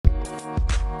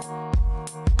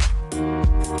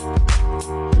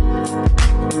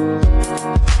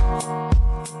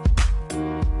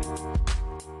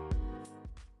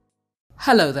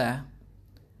Hello there.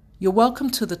 You're welcome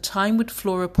to the Time with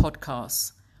Flora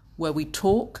podcast, where we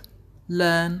talk,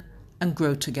 learn, and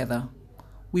grow together.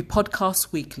 We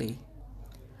podcast weekly.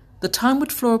 The Time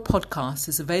with Flora podcast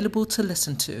is available to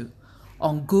listen to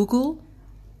on Google,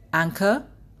 Anchor,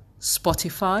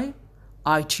 Spotify,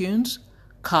 iTunes,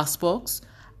 Castbox,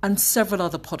 and several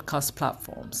other podcast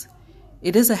platforms.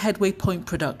 It is a Headway Point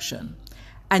production,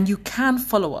 and you can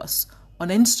follow us on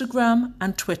Instagram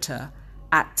and Twitter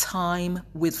at Time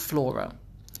with Flora.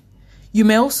 You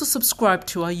may also subscribe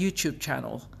to our YouTube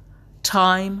channel,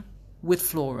 Time with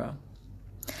Flora.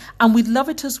 And we'd love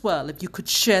it as well if you could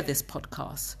share this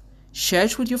podcast. Share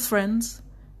it with your friends,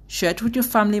 share it with your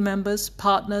family members,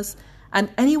 partners, and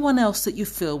anyone else that you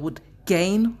feel would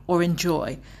gain or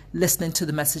enjoy listening to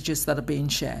the messages that are being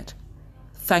shared.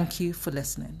 Thank you for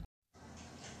listening.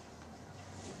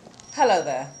 Hello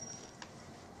there.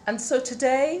 And so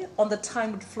today on the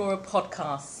Time with Flora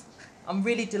podcast, I'm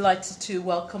really delighted to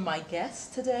welcome my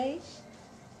guest today.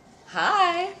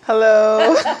 Hi.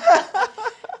 Hello.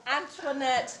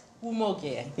 Antoinette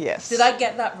Wumogie. Yes. Did I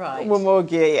get that right?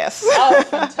 Wumogie, yes. Oh,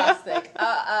 fantastic.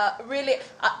 Really,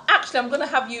 actually, I'm going to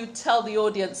have you tell the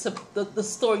audience the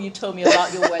story you told me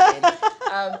about your wedding.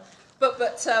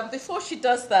 But before she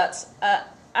does that,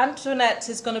 Antoinette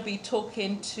is going to be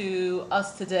talking to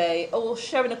us today, or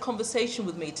sharing a conversation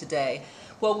with me today,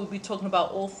 where we'll be talking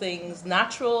about all things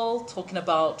natural, talking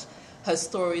about her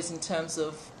stories in terms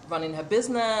of running her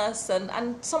business and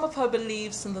some of her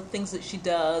beliefs and the things that she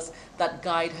does that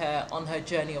guide her on her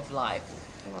journey of life.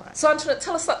 Right. So Antoinette,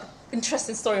 tell us that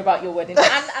interesting story about your wedding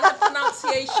and the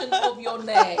pronunciation of your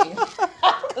name,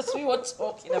 because we were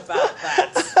talking about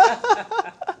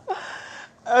that.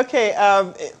 Okay,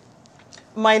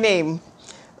 my name.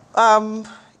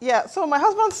 So my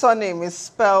husband's surname is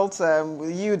spelled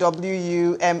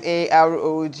Uwumarogie.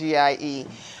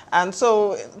 And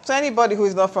so to anybody who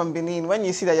is not from Benin, when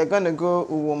you see that, you're going to go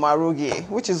Uwumarogie,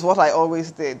 which is what I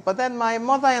always did. But then my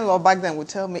mother-in-law back then would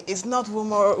tell me, it's not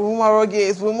Uwumarogie,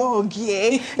 it's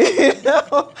Wumogie. You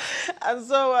know? And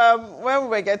so when we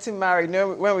were getting married,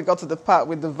 when we got to the part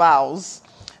with the vows,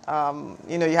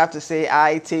 you have to say,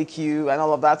 I take you, and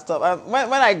all of that stuff. And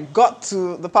when I got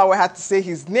to the part where I had to say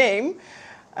his name,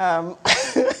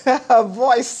 her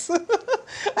voice,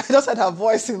 I just had her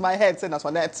voice in my head saying,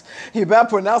 Antoinette, you better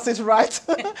pronounce it right.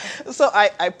 So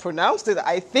I pronounced it.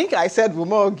 I think I said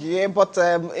Wumogie, but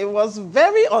it was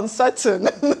very uncertain,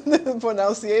 the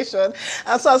pronunciation.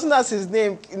 And so as soon as his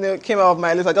name came out of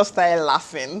my lips, I just started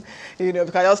laughing,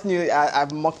 because I just knew I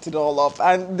mocked it all up.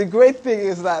 And the great thing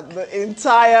is that the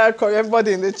entire,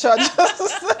 everybody in the church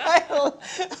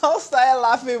all started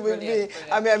laughing with me. Brilliant.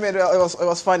 I mean, it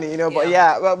was funny, but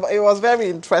but it was very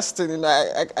interesting.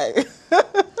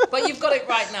 But you've got it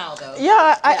right now, though.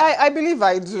 Yeah, I believe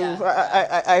I do.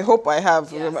 Yeah. I hope I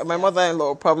have. Yes, my mother-in-law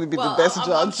will probably be the best judge.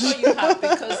 I'm sure you have,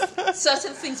 because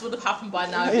certain things would have happened by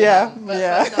now.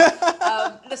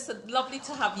 But listen, lovely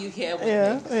to have you here with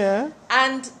me. Yeah.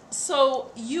 And so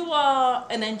you are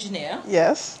an engineer.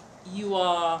 Yes. You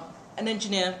are an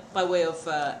engineer by way of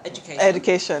education.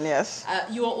 Education, yes.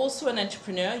 You are also an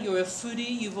entrepreneur. You're a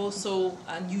foodie. You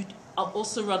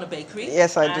also run a bakery.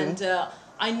 Yes, I do. And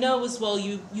I know as well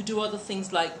you do other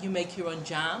things, like you make your own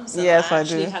jams. And yes, I do. I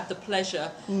actually had the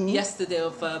pleasure yesterday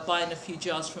of buying a few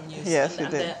jars from you. Yes,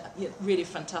 and did. They're really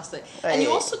fantastic. And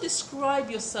you also describe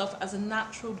yourself as a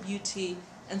natural beauty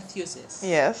enthusiast.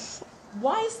 Yes.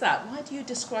 Why is that? Why do you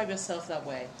describe yourself that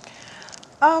way?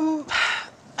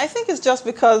 I think it's just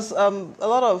because a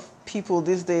lot of people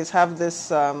these days have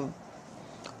this,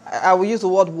 I will use the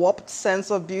word warped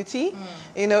sense of beauty.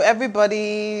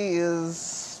 Everybody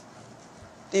is,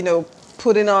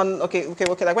 putting on, okay,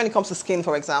 like when it comes to skin,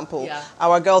 for example,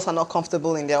 our girls are not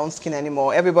comfortable in their own skin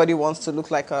anymore. Everybody wants to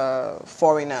look like a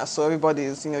foreigner, so everybody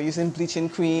is, using bleaching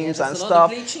creams and stuff.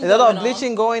 There's a lot of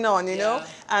bleaching going on, you know,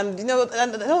 and a lot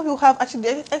of people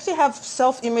actually have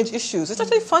self-image issues. It's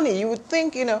actually funny, you would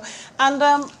think,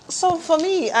 and so for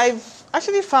me, I've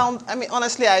actually found,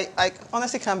 honestly, I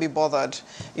honestly can't be bothered.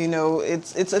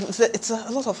 It's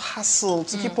a lot of hassle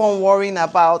to keep on worrying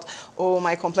about, oh,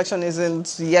 my complexion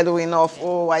isn't yellow enough,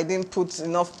 oh, I didn't put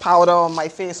enough powder on my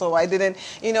face, or I didn't,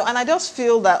 and I just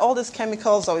feel that all these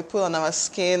chemicals that we put on our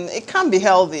skin, it can't be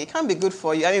healthy, it can't be good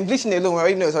for you. Bleaching alone, we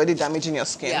already know it's already damaging your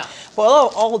skin. Yeah. But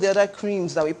all the other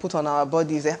creams that we put on our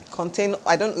bodies, they contain,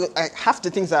 half the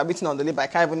things that are written on the label, I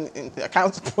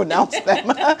can't pronounce them,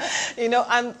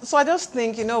 and so I just just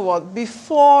think, you know what,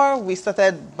 before we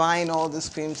started buying all these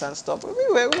creams and stuff, we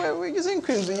were using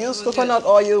creams. We use coconut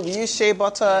oil, we use shea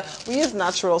butter, we use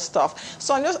natural stuff.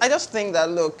 So I just think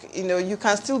that, look, you know, you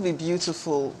can still be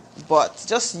beautiful, but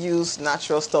just use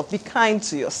natural stuff. Be kind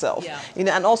to yourself, you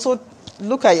know, and also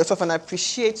look at yourself and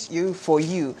appreciate you for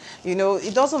you. You know,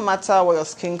 it doesn't matter what your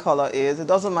skin color is. It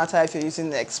doesn't matter if you're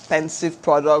using expensive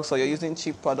products or you're using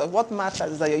cheap products. What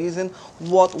matters is that you're using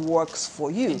what works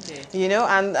for you. Indeed. You know,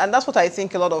 and that's what I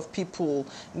think a lot of people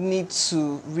need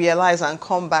to realize and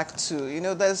come back to. You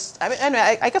know,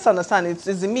 I guess I understand it's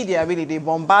the media, really. They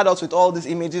bombard us with all these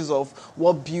images of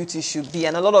what beauty should be.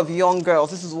 And a lot of young girls,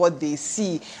 this is what they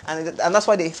see. And that's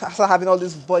why they start having all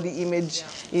these body image,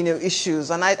 you know,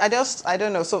 issues. And I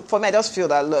don't know. So for me, I just feel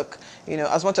that, look, you know,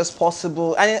 as much as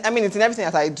possible. And I mean, it's in everything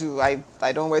that I do. I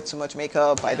don't wear too much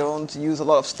makeup. I don't use a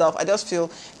lot of stuff. I just feel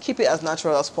keep it as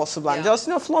natural as possible and just,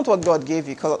 you know, flaunt what God gave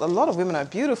you. Because a lot of women are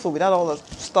beautiful without all the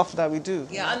stuff that we do.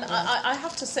 Yeah, and I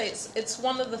have to say, it's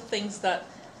one of the things that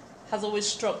has always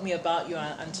struck me about you,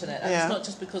 Antoinette. And it's not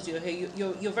just because you're here.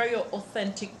 You're very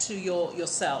authentic to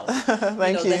yourself.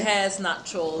 Thank you. The hair's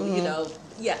natural. You know,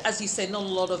 as you say, not a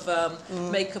lot of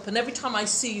makeup. And every time I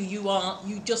see you,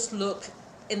 you just look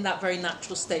in that very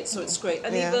natural state. So it's great.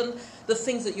 And even the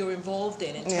things that you're involved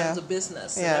in terms of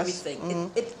business and everything,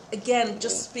 it again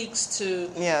just speaks to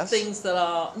things that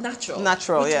are natural.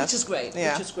 Which is great.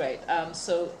 Which is great.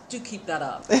 So do keep that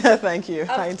up. Thank you.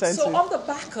 I intend to. So on the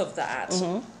back of that.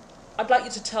 I'd like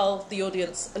you to tell the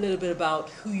audience a little bit about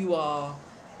who you are.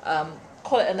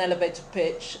 Call it an elevator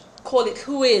pitch. Call it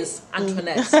who is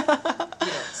Antoinette.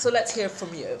 So let's hear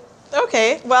from you.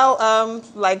 Okay. Well,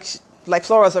 like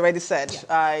Flora's already said,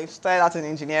 I started out in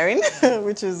engineering,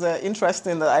 which is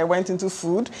interesting that I went into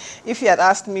food. If you had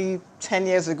asked me 10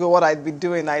 years ago what I'd be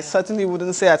doing, I certainly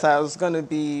wouldn't say that I was going to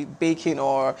be baking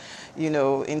or, you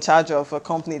know, in charge of a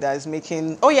company that is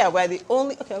making... Oh, yeah, are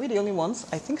we the only ones?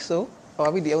 I think so. Or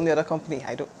are we the only other company?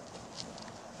 I don't...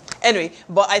 Anyway,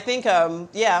 but I think,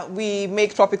 we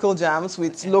make tropical jams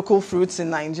with local fruits in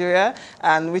Nigeria,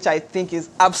 and which I think is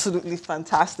absolutely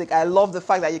fantastic. I love the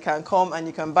fact that you can come and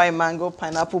you can buy mango,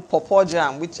 pineapple, pawpaw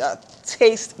jam, which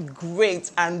taste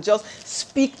great and just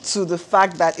speak to the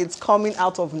fact that it's coming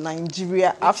out of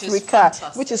Nigeria, Africa,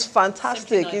 which is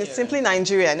fantastic. It's simply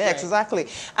Nigerian, yes, exactly.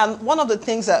 And one of the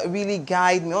things that really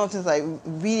guide me, one of the things I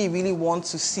really, really want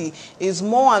to see is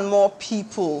more and more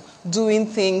people doing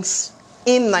things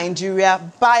in Nigeria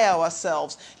by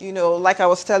ourselves. You know, like I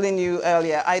was telling you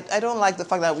earlier, I don't like the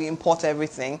fact that we import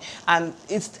everything. And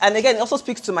again, it also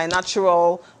speaks to my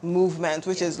natural movement,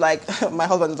 which is like, my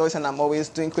husband is always saying I'm always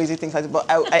doing crazy things like that, but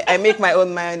I make my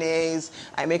own mayonnaise,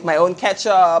 I make my own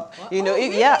ketchup. You know,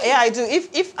 really? I do.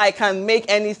 If I can make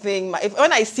anything,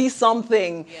 when I see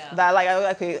something that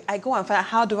I go and find out,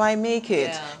 how do I make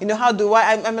it? You know, how do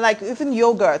I'm like, even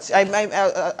yogurt.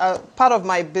 Part of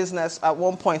my business at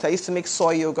one point, I used to make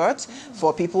soy yogurt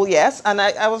for people, and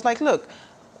I was like, look,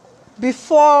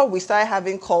 before we started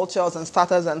having cultures and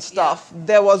starters and stuff,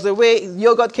 there was a way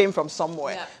yogurt came from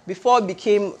somewhere. Before it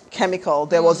became chemical,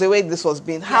 there was a way this was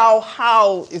being.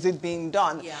 How is it being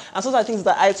done? And so I think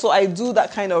that I do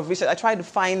that kind of research. I try to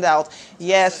find out.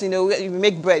 Yes, you know, we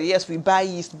make bread. Yes, we buy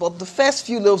yeast, but the first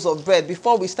few loaves of bread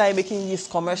before we started making yeast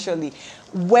commercially,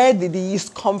 where did the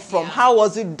yeast come from? How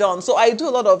was it done? So I do a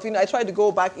lot of, I try to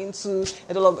go back into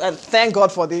it a lot, and thank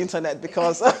God for the internet,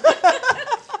 because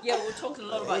we're talking a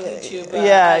lot about YouTube.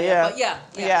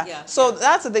 So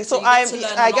that's the thing. So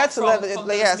I get to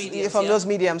learn from those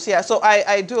mediums. So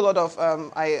I do a lot of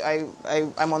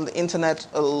I'm on the internet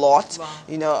a lot. Wow.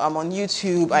 You know, I'm on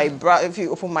YouTube. If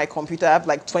you open my computer, I have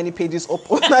like 20 pages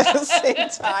open at the same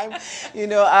time. You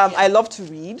know, I love to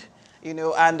read. You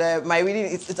know, and my reading,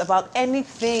 it's about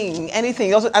anything.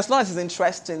 Also, as long as it's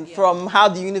interesting, from how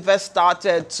the universe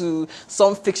started to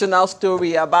some fictional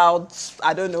story about,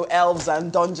 I don't know, elves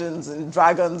and dungeons and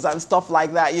dragons and stuff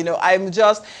like that. You know,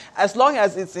 as long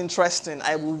as it's interesting,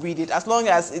 I will read it. As long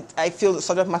as I feel the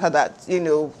subject matter that, you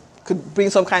know, could bring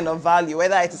some kind of value,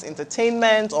 whether it is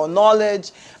entertainment or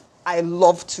knowledge, I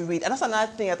love to read. And that's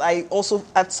another thing that I also,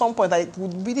 at some point, I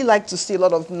would really like to see a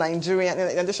lot of Nigerian,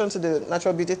 in addition to the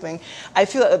natural beauty thing, I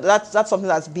feel that's something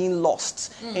that's being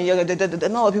lost. And there are a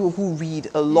lot of people who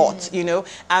read a lot, you know,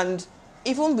 and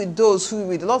even with those who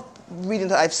read, a lot of reading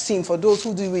that I've seen, for those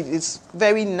who do read, it's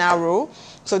very narrow.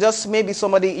 So just maybe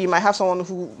you might have someone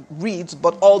who reads,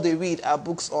 but all they read are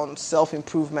books on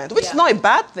self-improvement, which is not a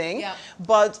bad thing,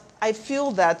 but I feel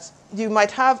that you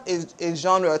might have a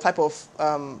genre, a type of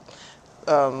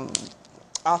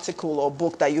article or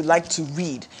book that you like to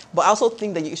read, but I also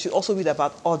think that you should also read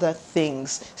about other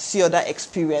things, see other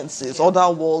experiences, other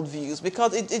worldviews,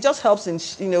 because it just helps in,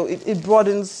 it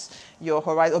broadens your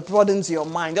horizon, or broadens your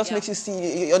mind, just makes you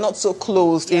see you're not so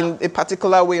closed in a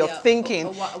particular way of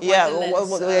thinking.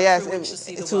 To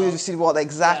see the world,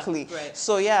 exactly.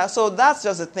 So that's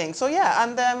just the thing. So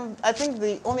and I think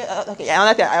the only another thing,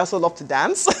 I also love to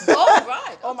dance. Oh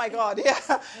right. Oh my God,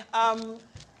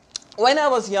 when I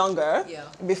was younger,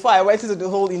 before I went into the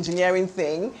whole engineering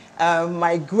thing,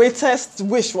 my greatest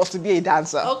wish was to be a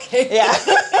dancer. Okay. Yeah.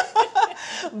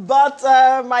 But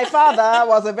my father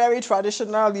was a very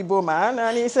traditional Igbo man,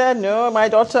 and he said, "No, my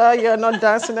daughter, you're not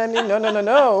dancing anymore.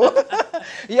 No.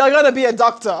 You're going to be a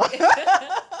doctor."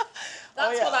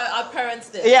 That's what our parents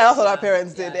did. Yeah, that's what our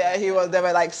parents did. They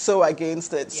were like so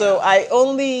against it. So I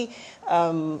only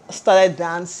started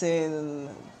dancing,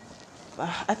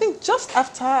 I think, just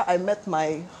after I met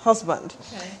my husband.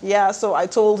 Okay. Yeah, so I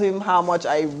told him how much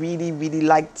I really, really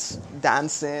liked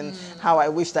dancing, how I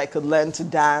wished I could learn to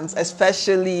dance,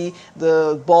 especially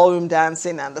the ballroom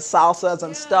dancing and the salsas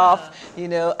and stuff,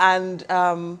 And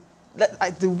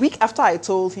the week after I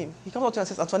told him, he comes up to me and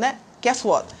says, "Antoinette, guess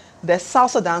what? There's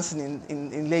salsa dancing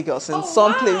in Lagos in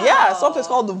some place. Yeah, some place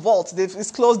called The Vault. It's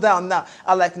closed down now."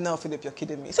 I'm like, "No, Philip, you're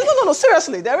kidding me." He said, No,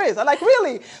 seriously, there is. I'm like,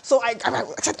 "Really?" So I got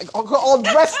all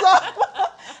dressed up.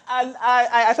 And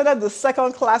I attended the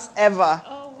second class ever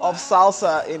of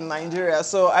salsa in Nigeria.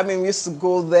 So, we used to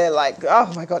go there like,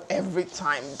 oh my God, every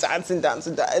time, dancing.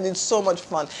 And it's so much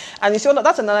fun. And you see,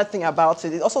 that's another thing about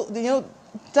it. It also,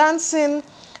 dancing,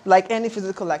 like any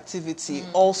physical activity,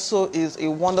 also is a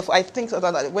wonderful, I think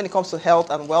that when it comes to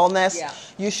health and wellness,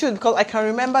 you should, because I can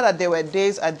remember that there were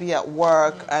days I'd be at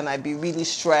work and I'd be really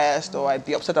stressed, or I'd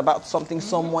be upset about something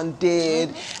someone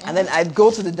did, and then I'd go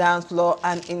to the dance floor,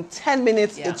 and in 10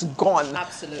 minutes it's gone.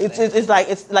 Absolutely. It's like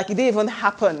it didn't even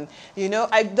happen. There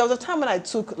was a time when I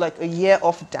took like a year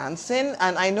off dancing,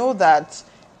 and I know that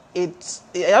I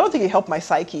don't think it helped my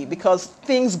psyche, because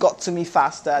things got to me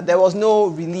faster. There was no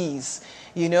release,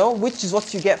 which is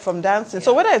what you get from dancing.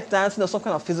 So whether it's dancing or some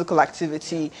kind of physical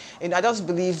activity, I just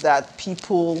believe that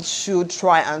people should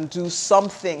try and do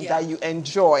something that you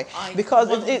enjoy, because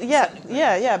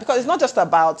because it's not just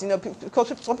about, because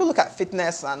some people look at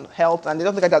fitness and health and they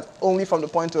don't look at that only from the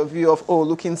point of view of,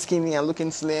 looking skinny and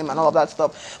looking slim and all of that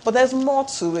stuff. But there's more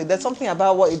to it. There's something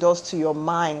about what it does to your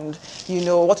mind,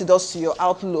 what it does to your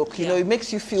outlook. It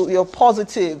makes you feel you're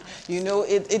positive. So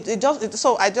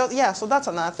that's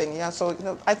another thing. So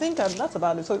I think that's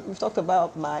about it. So we've talked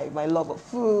about my love of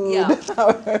food.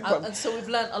 And so we've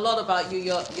learned a lot about you.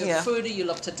 You're a foodie. You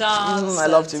love to dance. I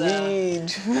love to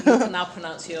read. You can now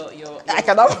pronounce your I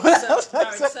cannot pronounce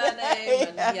married surname.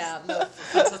 And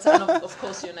and of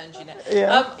course you're an engineer.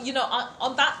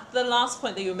 On the last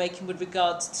point that you were making with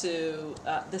regards to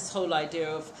this whole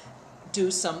idea of do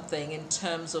something in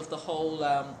terms of the whole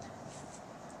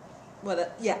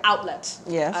outlet,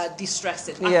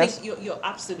 de-stressing. I think you're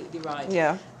absolutely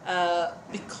right.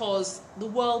 Because the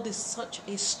world is such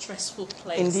a stressful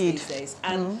place these days,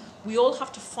 and we all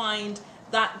have to find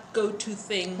that go-to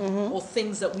thing or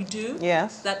things that we do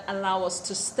that allow us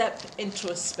to step into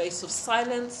a space of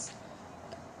silence,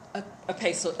 a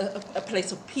place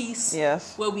of peace,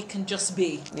 where we can just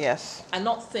be, and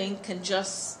not think, and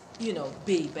just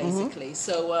be, basically.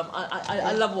 So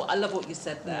I love what you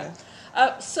said there.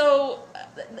 That's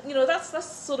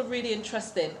sort of really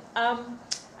interesting.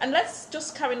 And let's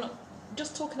just carry on,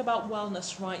 just talking about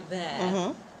wellness right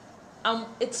there.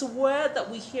 It's a word that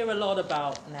we hear a lot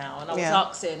about now, and I was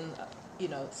asking,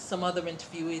 some other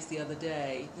interviewees the other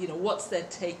day, what's their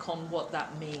take on what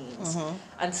that means,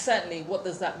 and certainly what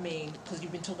does that mean? Because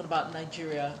you've been talking about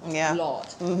Nigeria a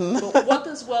lot, but what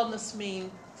does wellness mean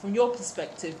from your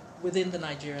perspective within the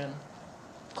Nigerian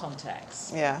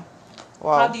context? Wow.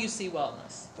 How do you see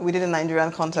wellness within the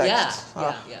Nigerian context?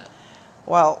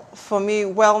 Well, for me,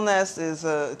 wellness is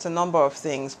it's a number of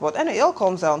things, but anyway, it all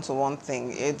comes down to one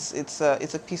thing. It's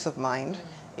a peace of mind.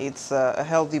 It's a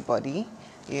healthy body.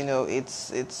 It's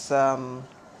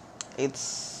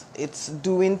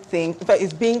doing things. In fact,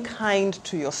 it's being kind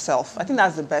to yourself. I think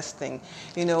that's the best thing.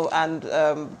 And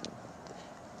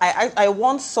I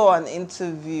once saw an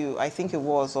interview, I think it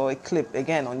was, or a clip,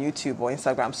 again, on YouTube or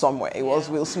Instagram somewhere. It was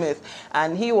Will Smith.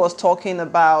 And he was talking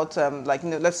about,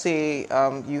 let's say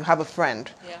you have a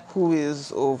friend who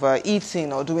is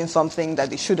overeating or doing something that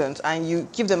they shouldn't, and you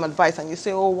give them advice and you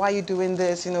say, "Oh, why are you doing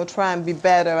this? Try and be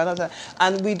better."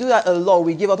 And we do that a lot.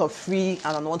 We give out of free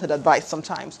and unwanted advice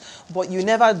sometimes. But you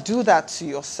never do that to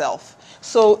yourself.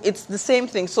 So it's the same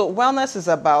thing. So wellness is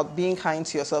about being kind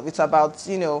to yourself. It's about,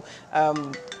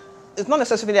 it's not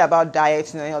necessarily about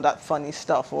dieting and all that funny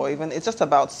stuff, or even, it's just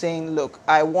about saying, look,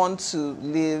 I want to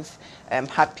live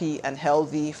happy and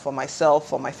healthy for myself,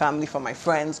 for my family, for my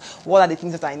friends. What are the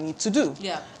things that I need to do?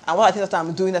 Yeah. And what are the things that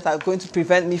I'm doing that are going to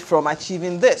prevent me from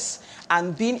achieving this?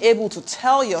 And being able to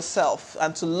tell yourself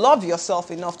and to love yourself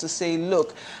enough to say,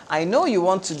 look, I know you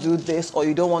want to do this or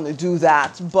you don't want to do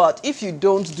that, but if you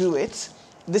don't do it,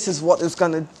 this is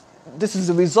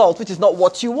the result, which is not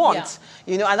what you want.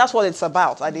 Yeah. And that's what it's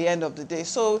about at the end of the day.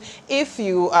 So if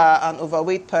you are an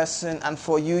overweight person and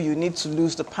for you need to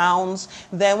lose the pounds,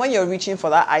 then when you're reaching for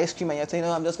that ice cream and you're saying,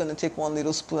 I'm just going to take one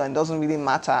little spoon and it doesn't really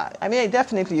matter. I mean,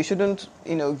 definitely you shouldn't,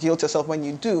 guilt yourself when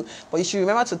you do, but you should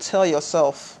remember to tell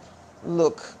yourself,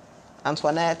 look,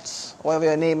 Antoinette, whatever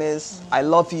your name is, I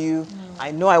love you.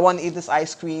 I know I want to eat this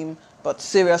ice cream, but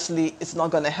seriously, it's not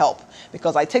going to help.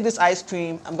 Because I take this ice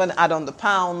cream, I'm going to add on the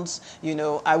pounds.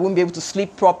 I won't be able to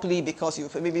sleep properly because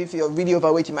maybe if you're really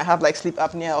overweight, you might have like sleep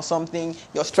apnea or something.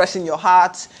 You're stressing your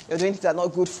heart. You're doing things that are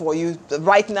not good for you.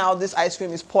 Right now, this ice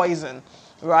cream is poison,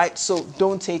 right? So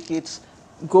don't take it.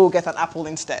 Go get an apple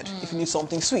instead if you need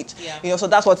something sweet. Yeah. So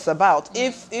that's what it's about.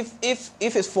 If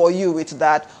it's for you, it's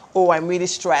that, I'm really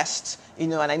stressed,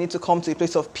 and I need to come to a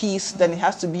place of peace, then it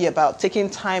has to be about taking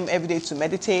time every day to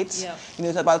meditate. Yeah.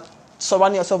 It's about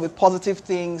surrounding yourself with positive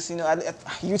things.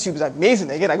 YouTube is amazing.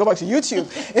 Again, I go back to YouTube.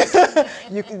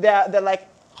 They're like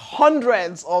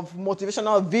hundreds of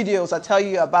motivational videos that tell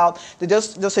you about, they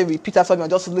just say repeat after me or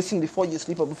just listen before you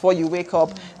sleep or before you wake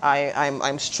up.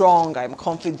 I'm strong, I'm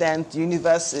confident, the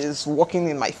universe is working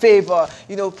in my favor.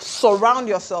 Surround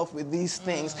yourself with these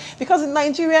things. Because in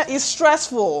Nigeria, it's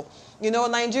stressful.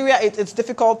 Nigeria, it's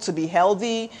difficult to be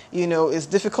healthy. It's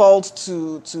difficult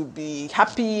to be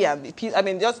happy and be peaceful. I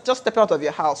mean, just step out of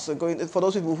your house. So for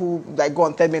those people who go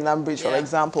on Third Mainland Bridge, for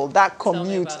example, that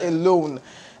commute alone,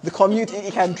 the commute,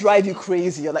 it can drive you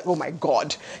crazy. You're like, oh my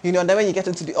God. And then when you get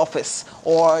into the office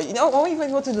or, or even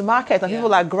go to the market and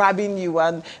people are grabbing you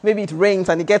and maybe it rains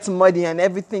and it gets muddy and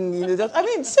everything,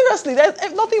 seriously,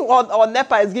 there's nothing on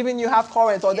NEPA is giving you half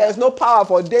current or there's no power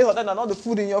for days or then all the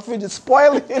food in your fridge is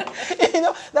spoiling. There's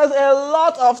a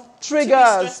lot of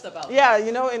triggers.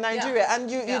 In Nigeria. And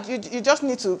you just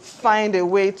need to find a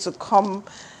way to come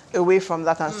away from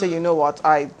that and say, you know what,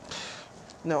 I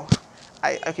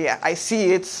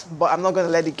see it, but I'm not going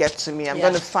to let it get to me. I'm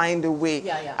going to find a way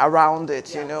around it,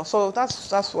 So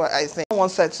that's what I think. Someone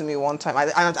said to me one time,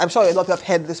 and I'm sure a lot of people have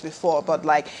heard this before, but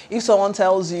like if someone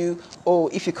tells you,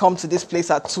 if you come to this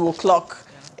place at 2:00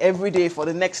 every day for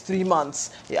the next 3 months,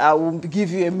 I will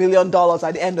give you $1 million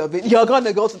at the end of it. You're going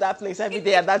to go to that place every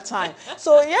day at that time.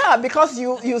 So because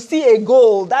you see a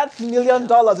goal, that $1 million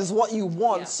is what you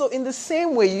want. So in the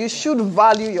same way, you should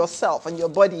value yourself and your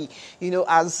body,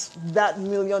 as that $1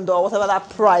 million, whatever that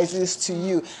price is to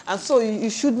you. And so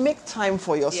you should make time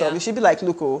for yourself. You should be like,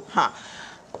 look, I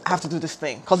have to do this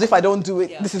thing. Because if I don't do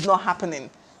it, this is not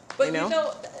happening. But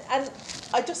and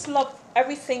I just love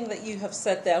everything that you have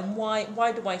said there. And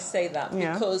why do I say that?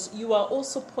 Because you are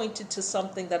also pointed to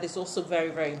something that is also very,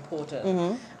 very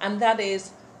important. And that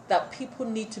is that people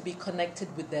need to be connected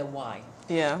with their why.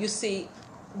 Yeah. You see,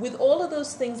 with all of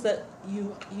those things that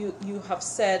you have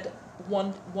said,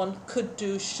 one could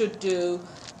do, should do,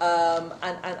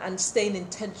 and staying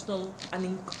intentional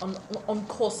and on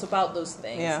course about those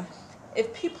things. Yeah.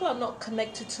 If people are not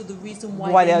connected to the reason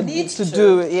why they need to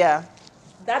do it,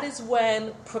 that is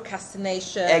when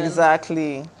procrastination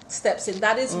steps in.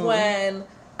 That is when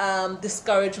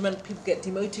discouragement, people get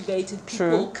demotivated,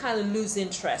 people kind of lose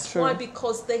interest. Why?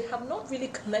 Because they have not really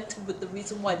connected with the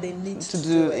reason why they need to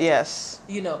do it. Yes.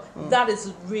 That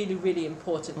is really, really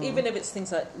important. Even if it's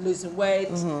things like losing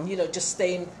weight, just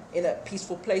staying in a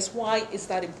peaceful place. Why is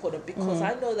that important? Because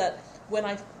I know that when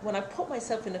I put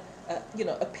myself in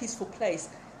a peaceful place,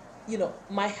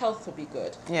 my health will be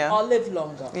good. Yeah. I'll live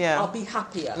longer. Yeah. I'll be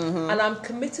happier. And I'm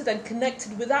committed and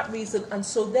connected with that reason. And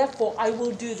so therefore I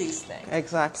will do these things.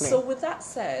 Exactly. So with that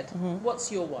said,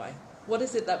 what's your why? What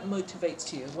is it that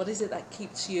motivates you? What is it that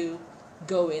keeps you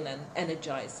going and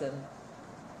energized and,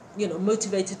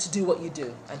 motivated to do what you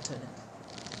do, Antoinette?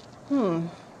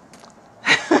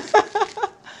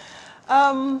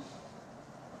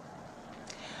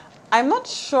 I'm not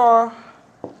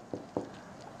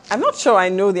sure I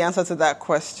know the answer to that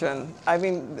question. I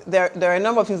mean, there are a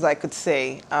number of things I could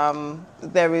say.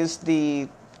 There is the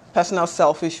personal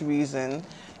selfish reason,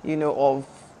 of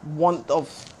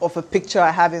a picture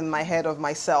I have in my head of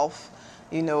myself,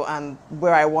 and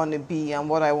where I want to be and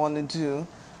what I want to do,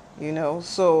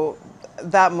 So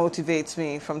that motivates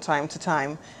me from time to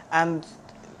time. And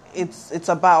it's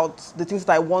about the things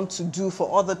that I want to do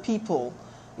for other people,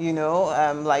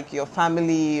 like your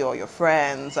family or your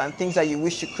friends, and things that you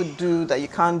wish you could do that you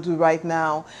can't do right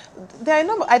now.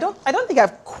 I don't think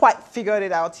I've quite figured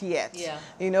it out yet. Yeah.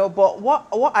 But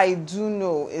what I do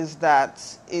know is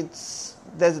that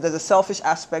there's a selfish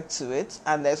aspect to it,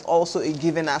 and there's also a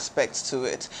giving aspect to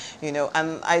it.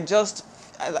 And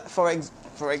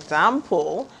for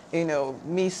example,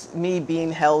 me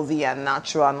being healthy and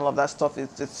natural and all of that stuff,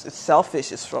 it's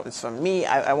selfish. It's from me.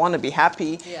 I want to be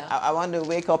happy. Yeah. I want to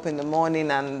wake up in the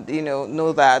morning and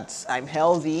know that I'm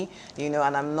healthy. And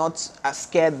I'm not as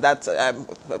scared that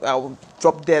I'll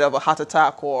drop dead of a heart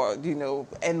attack or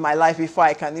end my life before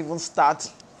I can even start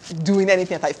doing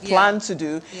anything that I plan to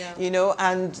do. Yeah.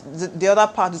 And the other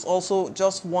part is also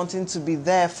just wanting to be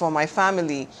there for my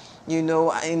family.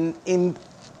 In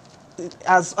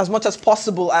as much as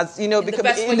possible, as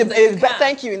because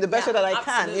thank you, in the best way that I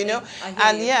can,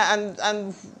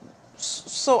 and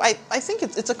so I think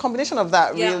it's a combination of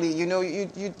that, really. You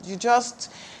just,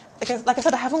 like I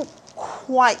said, I haven't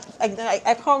quite,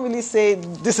 I can't really say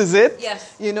this is it.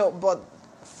 Yes. But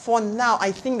for now,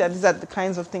 I think that these are the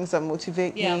kinds of things that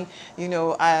motivate me,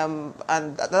 and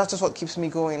that's just what keeps me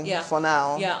going for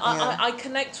now. Yeah, I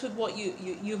connect with what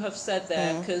you have said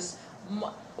there, because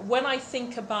when I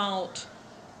think about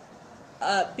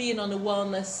being on a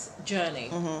wellness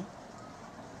journey,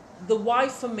 the why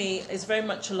for me is very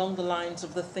much along the lines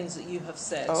of the things that you have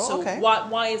said.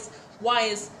 Why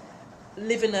is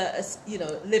living as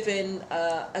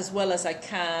well as I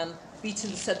can,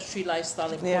 beating the sedentary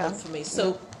lifestyle important for me?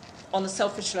 So on a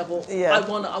selfish level, I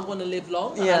want to live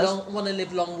long. Yes. I want to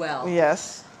live long well.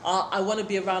 Yes. I want to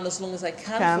be around as long as I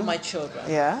can for my children.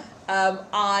 Yeah.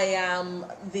 I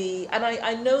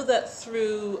know that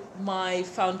through my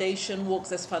foundation,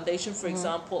 Walks Foundation, for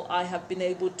example, I have been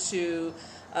able to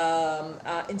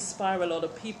inspire a lot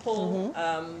of people,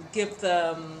 give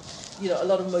them, a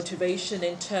lot of motivation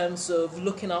in terms of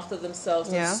looking after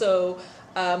themselves. Yeah. And so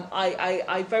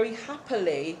I very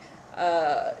happily,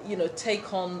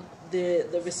 take on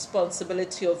the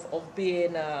responsibility of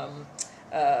being, a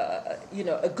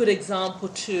good example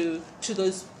to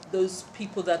those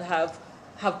people that have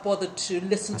bothered to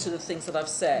listen to the things that I've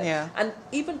said. Yeah. And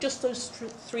even just those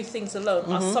three things alone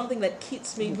are something that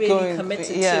keeps me really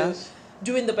committed to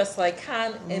doing the best I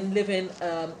can in living,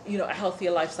 a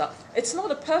healthier lifestyle. It's not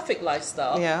a perfect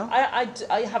lifestyle. Yeah.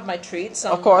 I have my treats,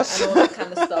 of course, and all that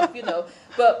kind of stuff,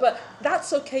 but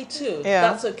that's okay too. Yeah.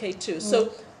 That's okay too.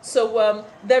 So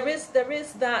there is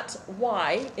that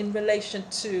why in relation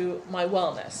to my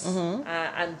wellness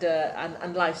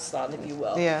and lifestyle, if you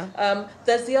will. Yeah.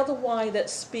 There's the other why that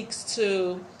speaks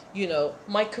to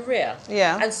my career.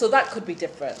 Yeah. And so that could be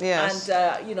different. Yes.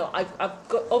 And I've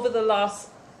got over the last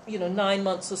 9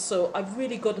 months or so, I've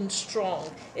really gotten strong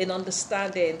in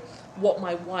understanding what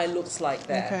my why looks like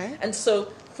there. Okay. And so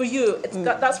for you,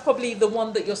 that's probably the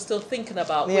one that you're still thinking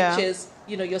about, which is,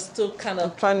 you're still kind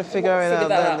of trying to figure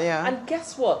that out. Yeah. And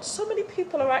guess what? So many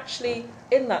people are actually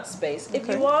in that space. If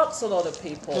you ask a lot of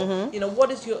people,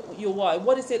 what is your why?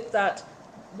 What is it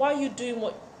why are you doing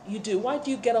what you do? Why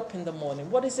do you get up in the morning?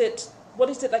 What is it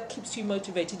that keeps you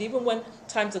motivated, even when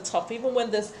times are tough, even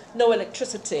when there's no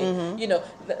electricity?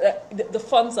 The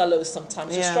funds are low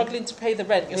sometimes. You're struggling to pay the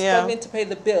rent. You're struggling to pay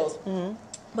the bills.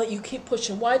 But you keep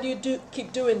pushing. Why do you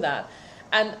keep doing that?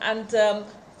 And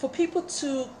for people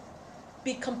to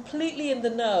be completely in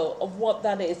the know of what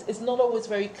that is not always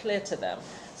very clear to them.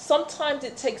 Sometimes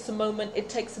it takes a moment, it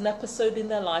takes an episode in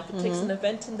their life, it takes an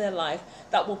event in their life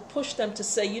that will push them to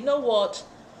say, you know what,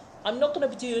 I'm not going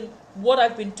to be doing what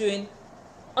I've been doing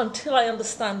until I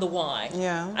understand the why.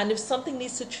 Yeah. And if something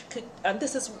needs to, and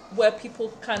this is where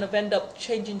people kind of end up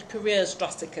changing careers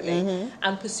drastically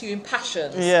and pursuing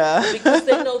passions. Yeah. Because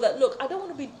they know that, look, I don't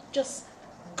want to be just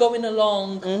going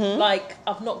along like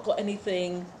I've not got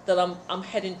anything that I'm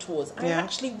heading towards. I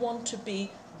actually want to be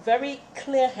very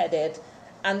clear-headed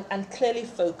and clearly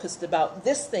focused about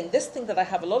this thing that I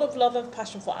have a lot of love and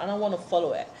passion for, and I want to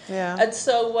follow it. Yeah. And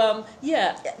so,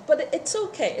 but it's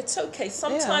okay. It's okay.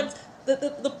 Sometimes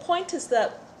the point is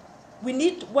that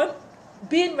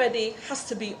being ready has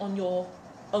to be on your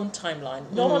own timeline,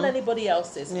 not on anybody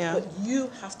else's, but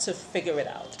you have to figure it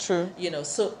out. True.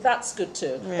 So that's good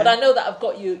too. Yeah. But I know that I've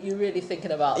got you really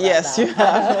thinking about that. Yes, now. you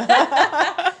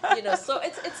have. So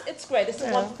it's great. It's a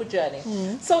wonderful journey.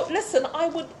 So listen, I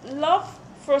would love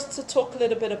for us to talk a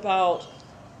little bit about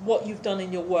what you've done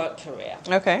in your work career.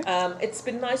 Okay. It's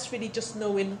been nice really just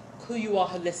knowing who you are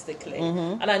holistically.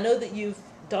 And I know that you've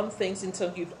done things in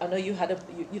terms I know you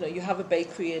have a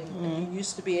bakery and you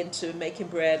used to be into making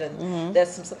bread and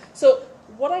there's some stuff. So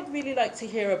what I'd really like to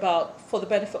hear about, for the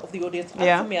benefit of the audience,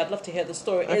 and for me, I'd love to hear the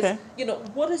story, is,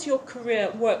 what does your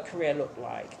work career look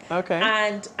like? Okay.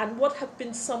 And what have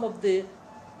been some of the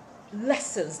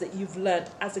lessons that you've learned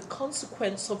as a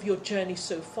consequence of your journey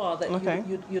so far that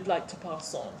you'd like to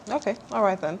pass on? Okay, all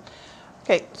right then.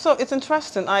 Okay, so it's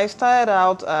interesting. I started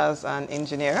out as an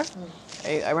engineer.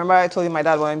 I remember I told you my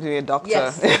dad wanted me to be a doctor.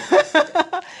 Yes.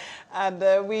 And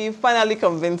we finally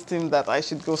convinced him that I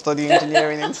should go study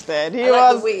engineering instead. We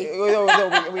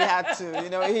had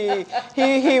to.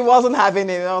 He wasn't having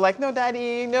it. I was like, no,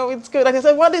 Daddy, it's good. And he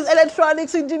said, what is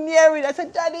electronics engineering? I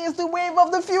said, Daddy, it's the wave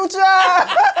of the future.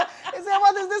 He said,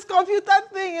 what is this computer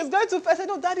thing? It's going to. I said,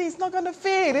 no, Daddy, it's not going to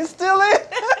fade. It's still in.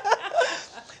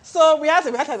 So we had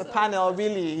to have a panel,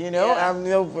 really,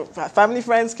 family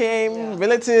friends came,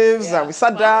 relatives, and we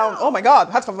sat down. Oh my God,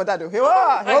 I had to come for Dad. He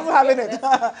wasn't having it.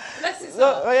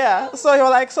 So he was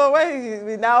like, so when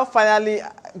we now finally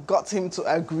got him to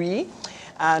agree.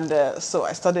 And so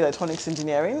I studied electronics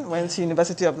engineering, went to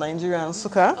University of Nigeria in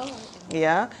Nsukka.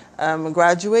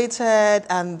 Graduated,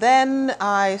 and then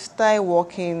I started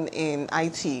working in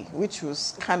IT, which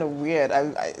was kind of weird.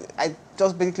 I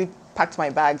just basically packed my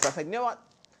bags. I said, you know what?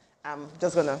 I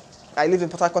lived in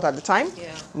Port Harcourt at the time,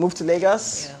 moved to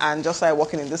Lagos, and just started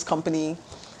working in this company.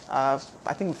 I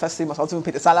think the first thing was how to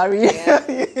pay the salary,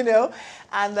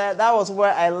 and that was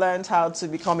where I learned how to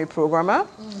become a programmer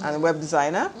and a web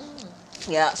designer.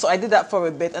 So I did that for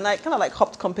a bit, and I kind of like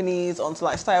hopped companies until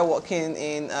I started working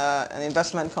in an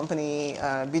investment company,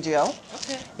 BGL.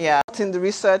 In the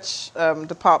research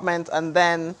department, and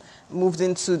then moved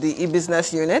into the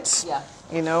e-business unit.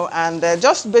 And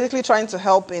just basically trying to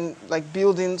help in like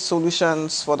building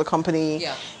solutions for the company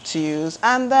to use.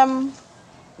 And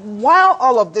while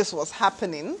all of this was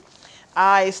happening,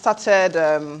 I started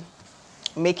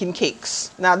making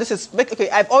cakes. Now this is,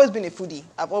 I've always been a foodie.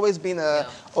 I've always been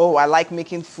I like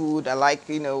making food. I like,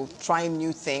 trying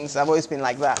new things. I've always been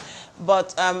like that.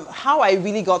 But how I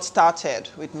really got started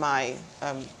with my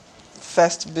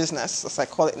first business, as I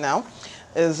call it now,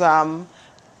 is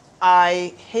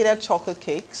I hated chocolate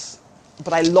cakes,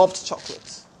 but I loved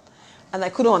chocolate. And I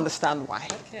couldn't understand why.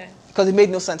 Because it made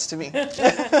no sense to me.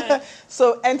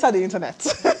 So enter the internet.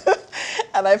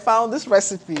 And I found this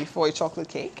recipe for a chocolate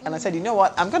cake. And I said, you know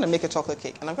what? I'm going to make a chocolate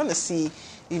cake. And I'm going to see,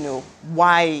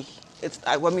 why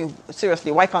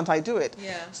seriously, why can't I do it?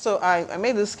 So I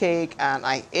made this cake and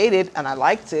I ate it and I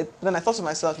liked it. Then I thought to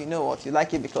myself, you know what? You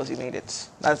like it because you made it.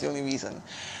 That's the only reason.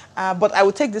 But I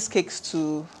would take these cakes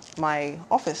to my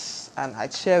office and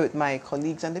I'd share with my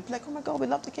colleagues and they'd be like, oh my God, we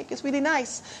love the cake. It's really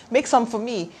nice. Make some for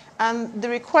me. And the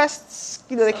requests,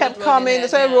 they kept coming. They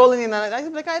started rolling in and I'd be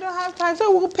like, I don't have time. So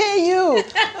we'll pay you.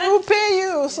 We'll pay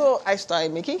you. So I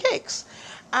started making cakes.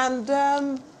 And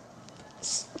before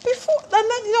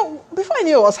I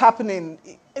knew what was happening,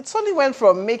 it suddenly went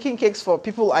from making cakes for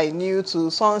people I knew to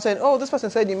someone saying, oh, this person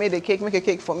said you made a cake, make a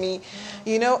cake for me,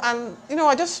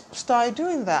 I just started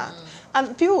doing that.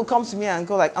 And people would come to me and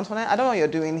go like, Antoinette, I don't know what you're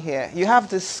doing here. You have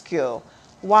this skill.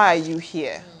 Why are you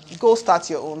here? Go start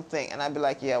your own thing. And I'd be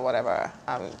like, yeah, whatever,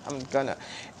 I'm gonna.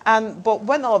 But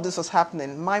when all of this was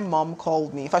happening, my mom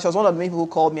called me. In fact, she was one of the people who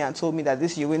called me and told me that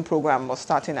this UWIN program was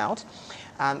starting out.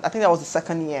 And I think that was the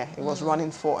second year it was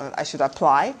running for, and I should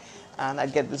apply. And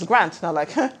I'd get this grant. And I'm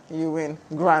like, UWIN,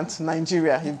 grant,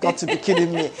 Nigeria. You've got to be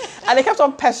kidding me. And they kept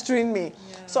on pestering me.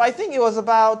 So I think it was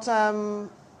about 2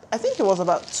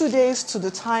 days to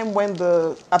the time when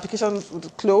the application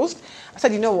closed. I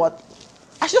said, you know what?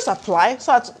 I should just apply.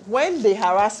 So when they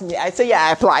harass me, I say, yeah,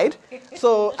 I applied.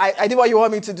 So I did what you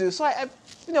want me to do. So I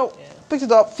picked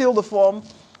it up, filled the form,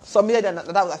 submitted, and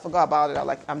I forgot about it. I was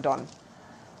like, I'm done.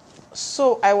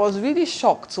 So I was really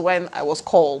shocked when I was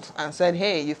called and said,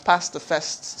 hey, you've passed the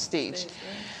first stage.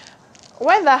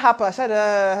 When that happened, I said,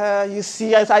 you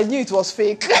see, I knew it was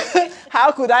fake.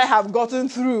 How could I have gotten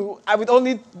through with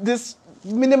only this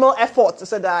minimal effort? I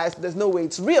said, there's no way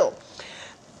it's real.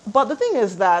 But the thing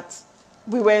is that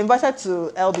we were invited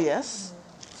to LBS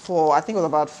for, I think it was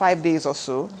about 5 days or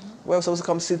so, where we were supposed to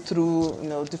come sit through,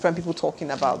 different people talking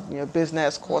about,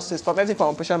 business courses, from everything from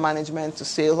operation management to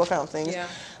sales, all kind of things.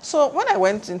 So when I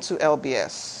went into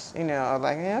LBS, I was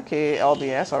like, yeah, okay,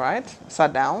 LBS, all right.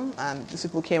 Sat down, and these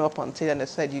people came up on stage and they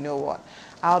said, you know what?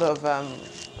 Out of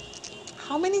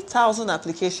how many thousand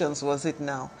applications was it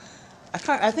now?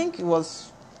 I think it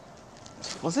was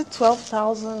it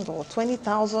 12,000 or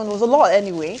 20,000? It was a lot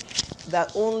anyway.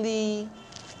 That only,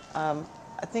 I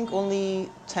think only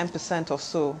 10% or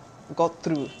so got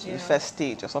through to the first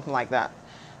stage or something like that.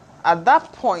 At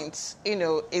that point,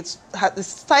 it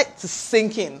started to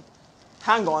sink in.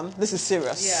 Hang on, this is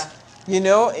serious. You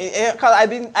know, cause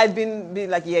I'd been being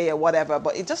like, yeah, whatever,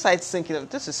 but it just started thinking,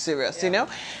 this is serious, you know,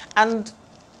 and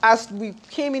as we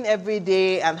came in every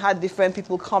day and had different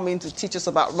people come in to teach us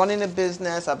about running a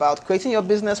business, about creating your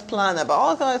business plan, about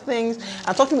all kinds of things,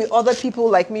 and talking with other people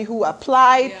like me who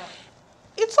applied.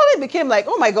 It suddenly became like,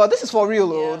 oh my God, this is for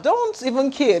real. Don't even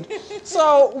kid.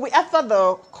 So after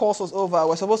the course was over,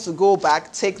 we're supposed to go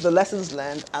back, take the lessons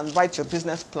learned, and write your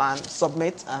business plan,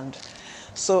 submit, and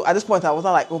so at this point, I was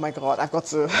not like, oh my God, I've got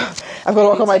to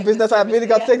work on my business. I've really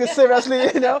got to take this seriously,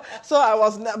 you know. So I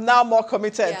was now more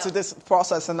committed to this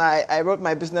process, and I wrote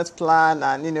my business plan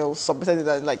and, you know, submitted it,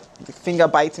 and like the finger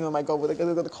biting. Oh my God, they're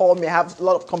going to call me. I have a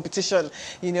lot of competition,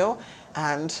 you know.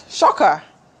 And shocker,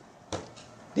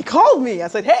 they called me. I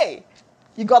said, hey,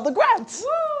 you got the grant. Woo!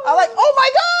 I'm like, oh my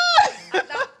God. And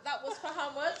that was for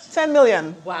how much? 10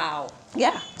 million. Wow.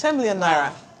 Yeah, 10 million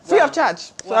naira. Free of charge.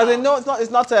 So I didn't know it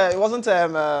wasn't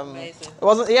amazing. It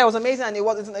wasn't, it was amazing, and it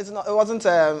wasn't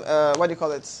what do you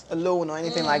call it, a loan or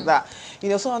anything like that. You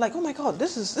know, so I'm like, oh my God,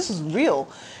 this is real,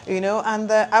 you know, and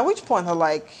at which point I'm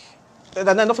like, and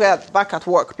then don't forget, back at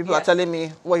work, people are telling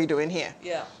me, what are you doing here?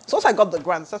 Yeah. So once I got the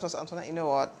grant, I said, Antoinette, you know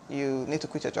what, you need to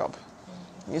quit your job.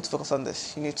 You need to focus on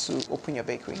this. You need to open your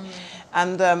bakery.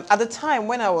 And at the time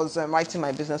when I was writing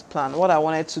my business plan, what I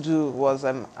wanted to do was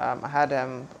I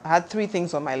had three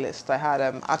things on my list. I had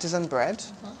artisan bread,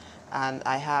 and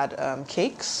I had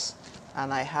cakes,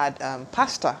 and I had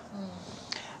pasta.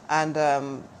 And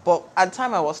but at the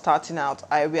time I was starting out,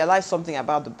 I realized something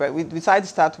about the bread. We decided to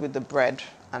start with the bread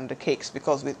and the cakes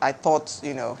because I thought,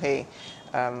 you know, hey,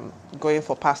 going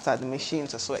for pasta, the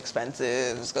machines are so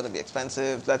expensive, it's going to be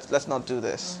expensive, let's not do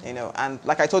this, you know. And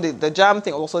like I told you, the jam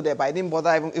thing was also there, but I didn't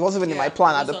bother, it wasn't even in my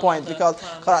plan at the point, because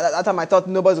at that time I thought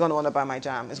nobody's going to want to buy my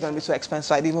jam, it's going to be so expensive,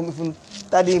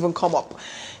 that didn't even come up,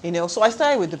 you know. So I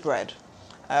started with the bread.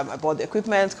 I bought the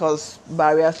equipment because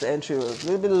barriers to entry was a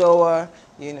little bit lower,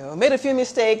 you know. Made a few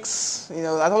mistakes, you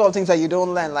know. That's a lot of things that you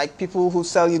don't learn, like people who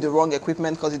sell you the wrong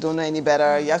equipment because you don't know any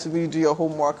better. You have to really do your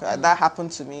homework. That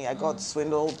happened to me. I got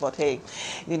swindled, but hey,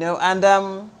 you know. And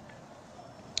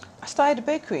I started a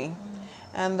bakery,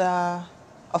 and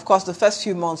of course the first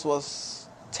few months was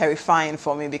terrifying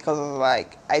for me because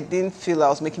like I didn't feel I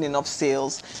was making enough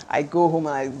sales. I go home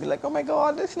and I'd be like, oh my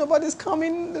God, nobody's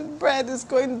coming, the bread is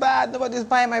going bad, nobody's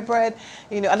buying my bread,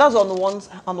 you know. And that was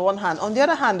on the one hand. On the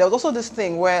other hand, there was also this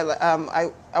thing where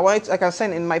I wanted, like I was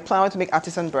saying, in my plan I wanted to make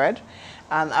artisan bread,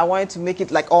 and I wanted to make it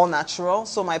like all natural.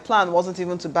 So my plan wasn't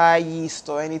even to buy yeast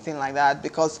or anything like that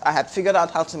because I had figured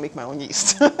out how to make my own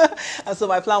yeast. And so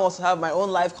my plan was to have my own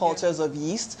live cultures of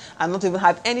yeast and not even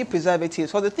have any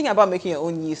preservatives. Well, the thing about making your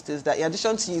own yeast is that in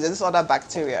addition to yeast, there's this other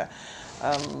bacteria,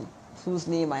 whose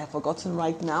name I have forgotten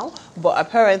right now, but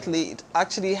apparently it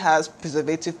actually has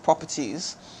preservative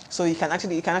properties. So you can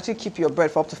actually keep your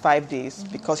bread for up to 5 days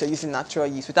because you're using natural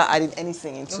yeast without adding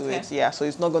anything into it. Yeah, so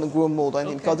it's not going to grow mold or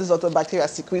anything because this other bacteria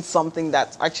secretes something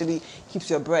that actually keeps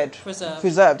your bread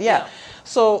preserved. Yeah.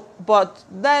 So, but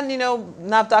then, you know,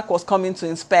 NAFDAC was coming to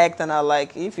inspect, and I was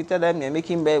like, if you tell them you're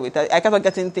making bread with that, I kept on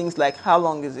getting things like, how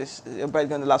long is your bread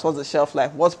going to last? What's the shelf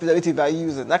life? What's preservative are you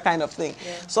using? That kind of thing.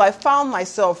 Yeah. So I found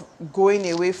myself going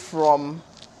away from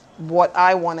what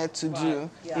I wanted to do,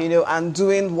 you know, and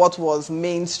doing what was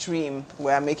mainstream,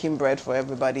 where I'm making bread for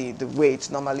everybody the way it's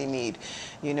normally made,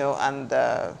 you know, and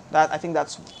that, I think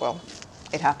that's, well,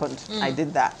 it happened. I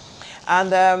did that.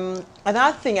 And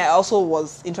another thing I also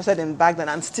was interested in back then,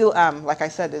 and still am, like I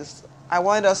said, is I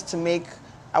wanted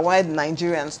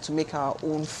Nigerians to make our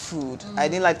own food. I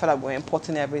didn't like the fact that we were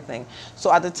importing everything.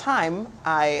 So at the time,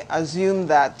 I assumed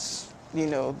that, you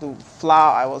know, the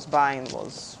flour I was buying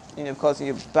was, you know, because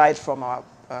you buy it from our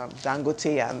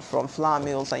Dangote and from flour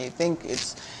mills, and you think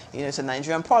it's, you know, it's a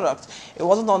Nigerian product. It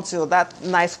wasn't until that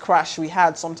nice crash we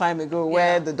had some time ago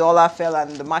where the dollar fell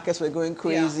and the markets were going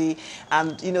crazy,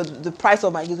 and, you know, the price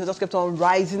of my goods just kept on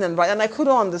rising and rising, and I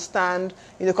couldn't understand,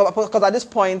 you know, because at this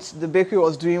point the bakery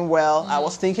was doing well. I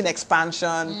was thinking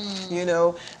expansion, you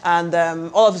know, and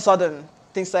all of a sudden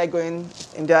things started going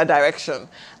in their direction.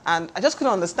 And I just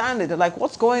couldn't understand it. They're like,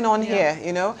 what's going on here,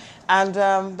 you know? And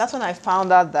that's when I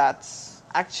found out that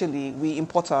actually we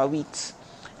import our wheat.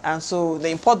 And so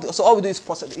so all we do is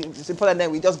import, and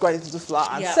then we just grind it into flour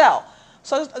and sell.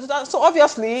 So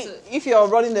obviously, if you're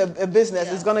running a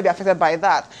business, it's going to be affected by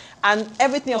that. And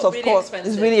everything else, of course,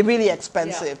 is really, really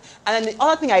expensive. And then the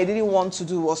other thing I didn't want to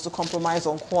do was to compromise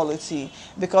on quality,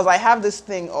 because I have this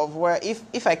thing of where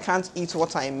if I can't eat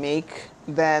what I make,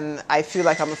 then I feel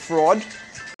like I'm a fraud.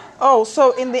 Oh,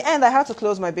 so in the end, I had to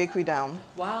close my bakery down.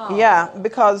 Wow. Yeah,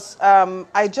 because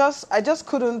I just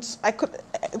couldn't.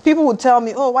 People would tell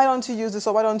me, "Oh, why don't you use this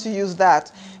or why don't you use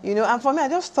that?" You know, and for me, I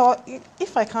just thought,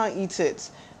 if I can't eat it,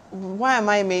 why am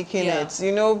I making it?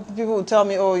 You know, people would tell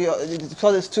me, "Oh,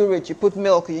 because it's too rich. You put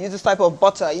milk. You use this type of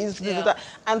butter. You use this, that."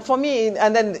 And for me,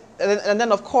 and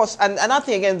then of course, and another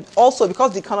thing again, also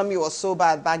because the economy was so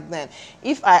bad back then,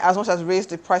 if I as much as raised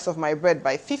the price of my bread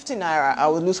by 50 naira, I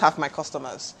would lose half my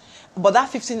customers. But that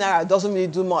 15 naira doesn't really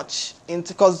do much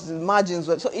because the margins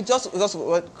were, so it just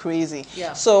went crazy.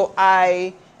 Yeah. So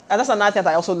and that's another thing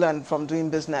that I also learned from doing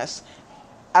business.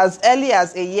 As early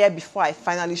as a year before I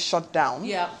finally shut down,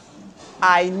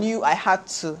 I knew I had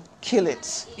to kill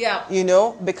it. Yeah. You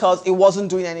know, because it wasn't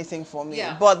doing anything for me.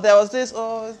 Yeah. But there was this,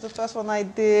 it's the first one I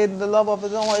did, the love of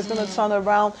it, it's going to turn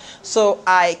around. So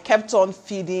I kept on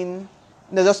feeding,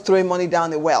 just throwing money down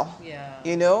the well. Yeah.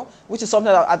 You know, which is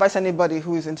something that I advise anybody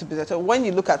who is into business. So when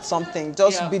you look at something,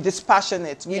 just be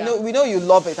dispassionate. We know you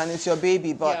love it and it's your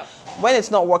baby, but when it's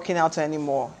not working out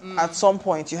anymore, at some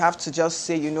point you have to just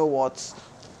say, you know what,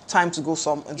 time to go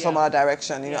some other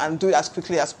direction, you know, and do it as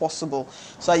quickly as possible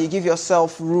so that you give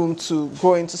yourself room to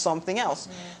grow into something else.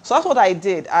 So that's what I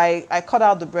did. I cut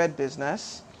out the bread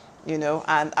business, you know,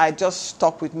 and I just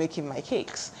stuck with making my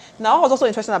cakes. Now, what was also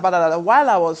interesting about that while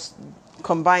I was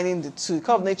combining the two,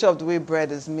 because of the nature of the way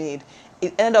bread is made,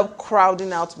 it ended up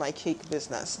crowding out my cake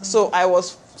business. So I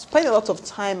was spending a lot of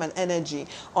time and energy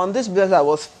on this business that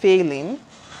was failing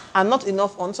and not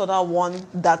enough on that one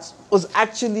that was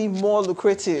actually more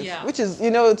lucrative, which is, you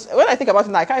know, when I think about it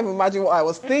now, I can't even imagine what I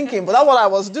was thinking, but that's what I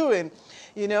was doing,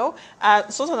 you know.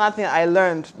 And so another thing I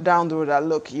learned down the road that,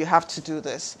 look, you have to do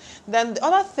this. Then the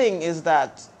other thing is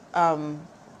that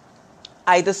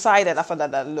I decided after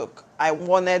that, look, I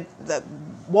wanted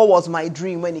what was my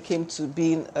dream when it came to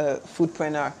being a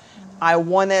foodpreneur. I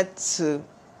wanted to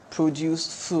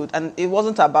produce food, and it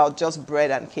wasn't about just bread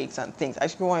and cakes and things. I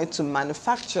actually wanted to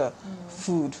manufacture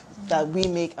food that we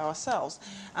make ourselves.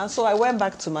 And so I went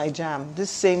back to my jam,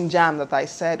 this same jam that I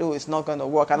said, it's not going to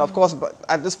work. And of course, but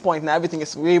at this point now, everything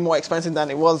is way more expensive than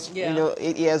it was,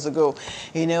 8 years ago,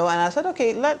 you know. And I said,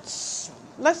 okay, let's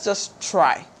just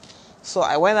try. So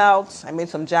I went out, I made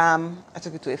some jam, I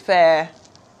took it to a fair.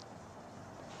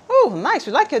 Oh, nice,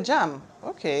 you like your jam?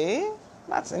 Okay,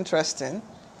 that's interesting.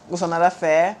 Go to another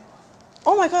fair.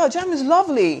 Oh my God, your jam is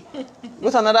lovely.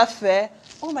 Go to another fair.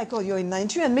 Oh my God, you're in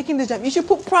Nigeria and making this jam. You should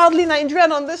put proudly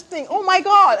Nigerian on this thing. Oh my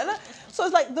God. So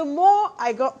it's like the more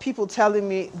I got people telling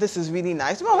me this is really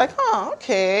nice, the more I was like,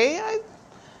 okay.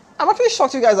 I'm actually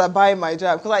shocked you guys are buying my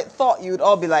jam because I thought you'd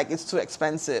all be like, it's too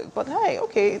expensive. But hey,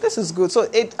 okay, this is good. So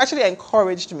it actually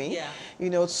encouraged me,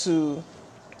 you know, to,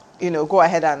 you know, go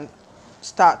ahead and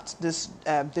start this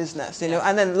business, you know.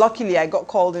 And then luckily I got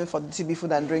called in for the TB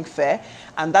Food and Drink Fair,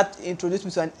 and that introduced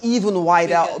me to an even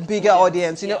wider, bigger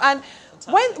audience, you know. And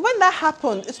when that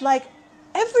happened, it's like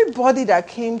everybody that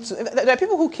came to, there are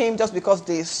people who came just because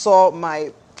they saw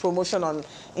my promotion on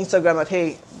Instagram that,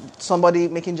 hey, somebody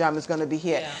making jam is going to be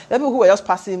here. There are people who were just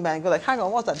passing by and go like, hang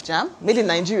on, what's that jam? Made in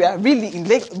Nigeria? Really? In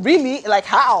Lagos? Really? Like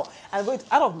how? And go,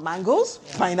 out of mangoes?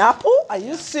 Pineapple? Are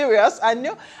you serious? I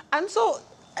knew. And so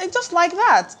it's just like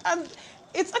that. And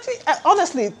it's actually,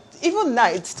 honestly, even now,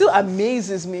 it still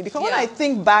amazes me because when I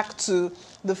think back to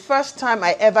the first time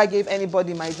I ever gave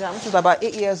anybody my jam, which was about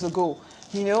 8 years ago,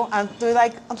 you know, and they're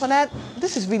like, Antoinette,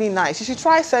 this is really nice. You should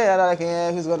try selling that. Like,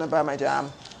 yeah, who's going to buy my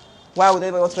jam? Why would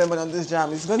anybody want to spend money on this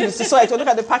jam? It's going to be so expensive. Look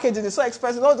at the packaging, it's so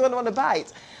expensive. No one's going to want to buy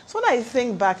it. So when I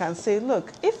think back and say,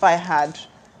 look, if I hadn't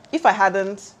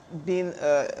been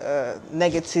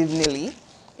negative Nelly,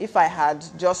 if I had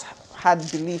just had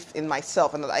belief in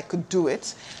myself and that I could do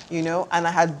it, you know, and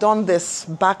I had done this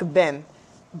back then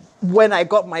when I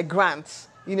got my grant,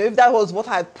 you know, if that was what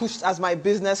I had pushed as my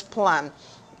business plan,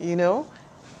 you know,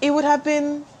 it would have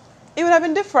been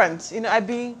different. You know, I'd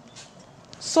be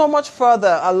so much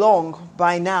further along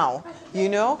by now, you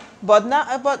know. But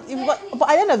at the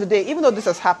end of the day, even though this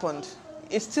has happened,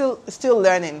 it's still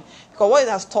learning. Because what it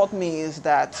has taught me is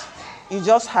that you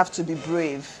just have to be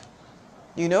brave.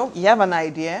 You know, you have an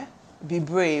idea, be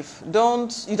brave. It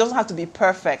doesn't have to be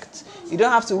perfect. You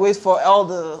don't have to wait for all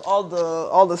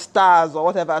the stars or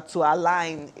whatever to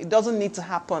align. It doesn't need to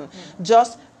happen.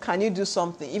 Just, can you do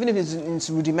something, even if it's in its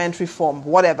rudimentary form,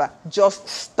 whatever? Just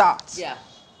start. Yeah.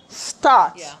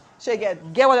 Start. Yeah. So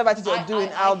get whatever it is you're doing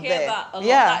out there. That a lot.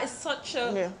 That is such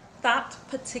a that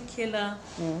particular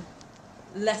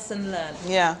lesson learned.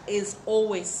 Is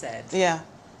always said. Yeah.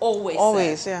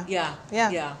 Always. Yeah.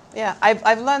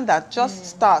 I've learned that. Just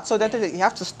start. So that you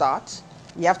have to start.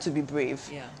 You have to be brave,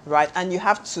 right? And you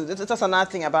have to, that's another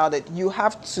thing about it. You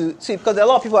have to, see, because there are a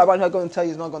lot of people around who are going to tell you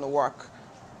it's not going to work.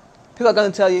 People are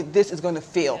going to tell you this is going to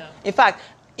fail. Yeah. In fact,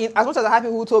 as much as I had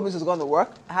people who told me this is going to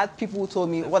work, I had people who told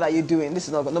me, what are you doing? This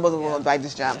is not, nobody's going to buy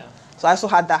this jam. Yeah. So I also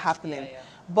had that happening.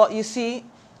 But you see,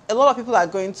 a lot of people are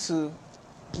going to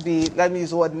be, let me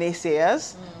use the word,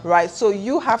 naysayers, right? So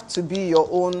you have to be your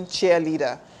own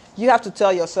cheerleader. You have to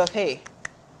tell yourself, hey,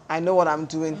 I know what I'm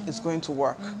doing. It's going to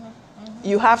work.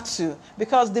 You have to,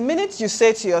 because the minute you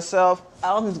say to yourself, I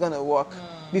don't think it's going to work,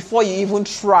 before you even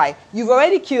try, you've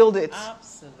already killed it.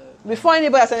 Absolutely. Before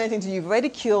anybody has said anything to you, you've already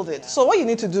killed it. So what you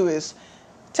need to do is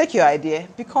take your idea,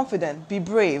 be confident, be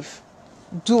brave,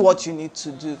 do what you need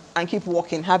to do, and keep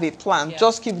working, have a plan.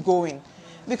 Just keep going.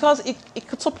 Because it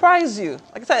could surprise you.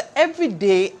 Like I said, every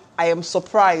day I am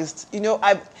surprised. You know,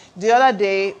 the other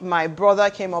day, my brother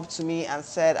came up to me and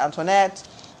said, Antoinette,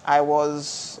 I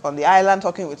was on the island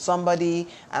talking with somebody,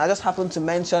 and I just happened to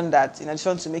mention that in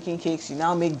addition to making cakes, you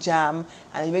now make jam,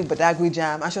 and you make Badagry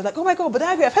jam. And she was like, oh my God,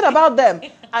 Badagry, I've heard about them.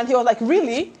 And he was like,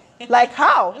 really? Like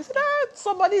how? He said,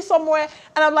 somebody somewhere.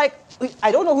 And I'm like,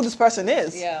 I don't know who this person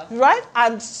is. Yeah. Right?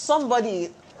 And somebody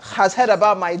has heard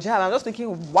about my jam. I'm just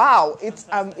thinking, wow, it's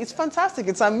fantastic.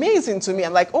 It's amazing to me.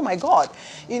 I'm like, oh my God.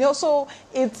 You know, so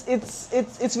it's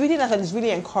really nice and it's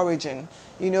really encouraging,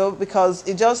 you know, because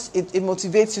it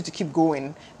motivates you to keep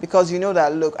going, because you know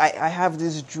that, look, I have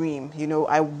this dream, you know,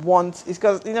 it's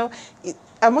because, you know,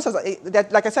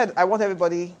 like I said, I want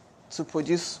everybody to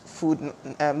produce food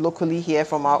locally here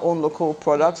from our own local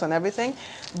products and everything.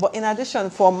 But in addition,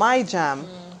 for my jam,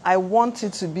 I want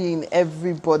it to be in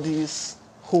everybody's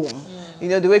home. You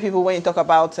know, the way people, when you talk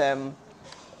about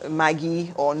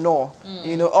Maggi or Knorr,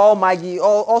 you know, all Maggi,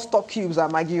 all stock cubes are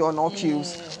Maggi or Knorr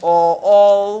cubes, or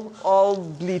all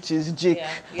bleach is Jik,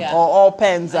 or all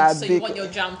pens are so Bic. You want your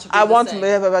jam to be the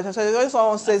same. So when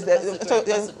someone says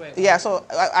so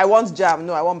I want jam.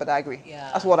 No, I want Badagry.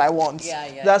 That's what I want.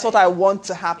 That's what I want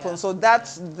to happen. So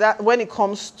that when it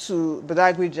comes to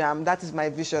Badagry jam, that is my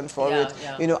vision for it.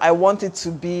 You know, I want it to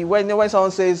be, when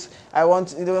someone says I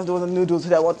want, you know, those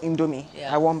noodles, I want Indomie.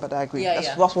 I want Badagry.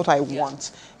 That's what I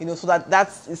want. You know, so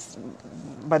that's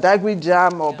Badagry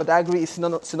jam or Badagry is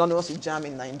synonymous with jam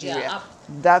in Nigeria.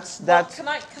 That's. Well, can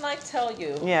I tell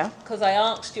you? Yeah. Because I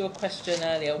asked you a question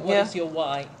earlier. What is your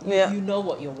why? You know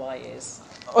what your why is.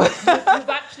 You've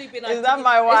actually been. Is that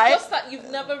my why? It's just that you've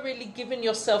never really given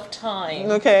yourself time.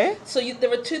 Okay. So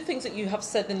there are two things that you have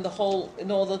said in the whole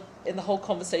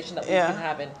conversation that we've been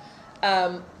having.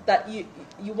 That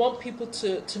you want people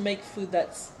to make food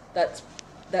that's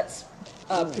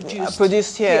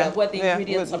produced here, where the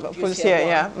ingredients are produced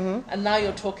here. And now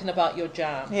you're talking about your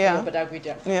jam, your Badagry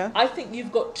jam. I think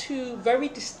you've got two very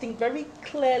distinct, very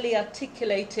clearly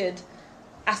articulated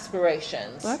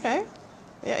aspirations. Okay.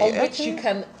 On which you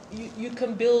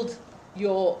can build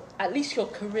at least your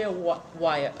career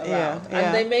wire around,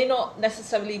 and they may not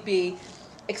necessarily be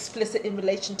explicit in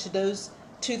relation to those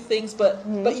two things, but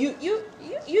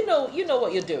you know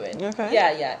what you're doing. Okay.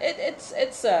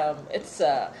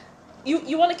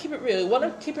 You want to keep it real. You want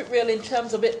to keep it real in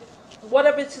terms of it,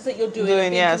 whatever it is that you're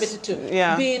doing being committed to,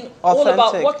 being authentic, all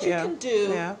about what you can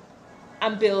do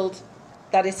and build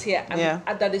that is here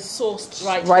and that is sourced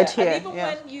right here. And even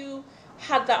when you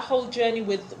had that whole journey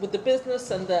with the business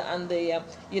and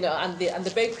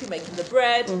the bakery making the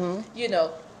bread, you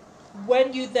know,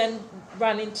 when you then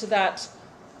ran into that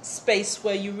space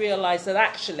where you realized that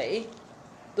actually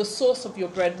the source of your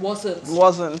bread wasn't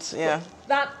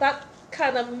that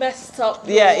kind of messed up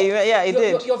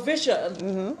your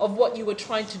vision of what you were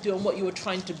trying to do and what you were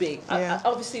trying to be.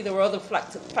 Obviously there were other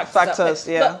factors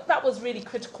but that was really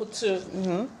critical to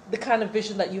the kind of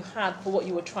vision that you had for what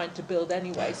you were trying to build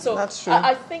anyway. So that's true.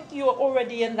 I think you're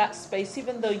already in that space,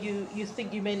 even though you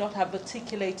think you may not have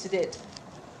articulated it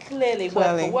clearly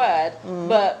word for word,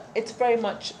 but it's very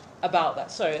much about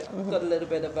that. Sorry, I've got a little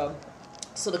bit of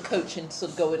sort of coaching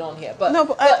sort of going on here, but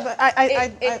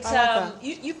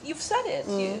you've said it.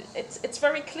 It's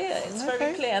very clear. It's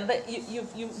very clear, and that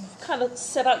you've kind of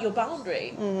set out your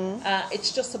boundary.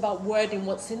 It's just about wording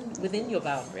what's within your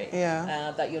boundary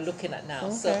that you're looking at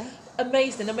now. So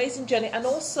amazing journey, and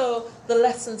also the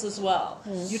lessons as well.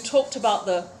 You talked about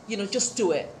just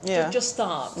do it, just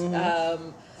start.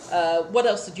 What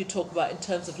else did you talk about in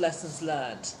terms of lessons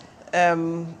learned?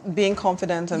 Being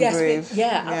confident and brave.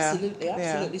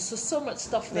 Absolutely. So much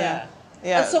stuff there.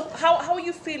 And so how are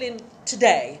you feeling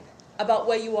today about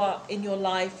where you are in your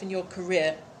life, in your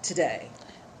career today?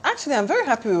 Actually, I'm very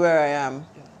happy with where I am.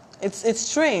 It's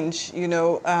strange, you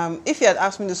know. If you had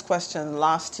asked me this question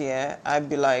last year, I'd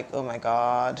be like, oh my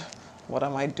God, what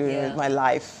am I doing with my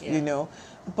life, you know.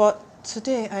 But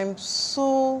today I'm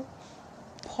so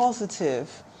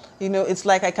positive. You know, it's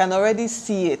like I can already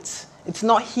see it. It's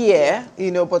not here, you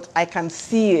know, but I can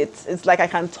see it. It's like I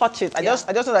can touch it. I just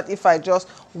know that if I just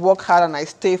work hard and I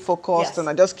stay focused and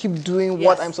I just keep doing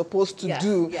what I'm supposed to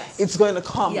do, it's going to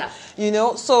come. You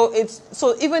know, so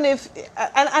even if,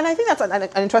 and I think that's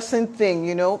an interesting thing,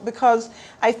 you know, because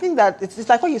I think that it's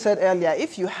like what you said earlier.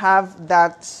 If you have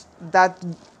that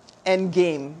end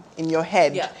game in your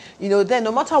head, you know, then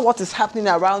no matter what is happening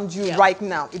around you right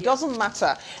now, it doesn't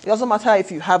matter. It doesn't matter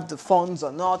if you have the funds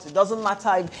or not. It doesn't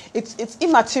matter if it's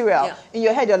immaterial. In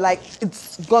your head, you're like,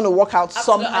 it's going to work out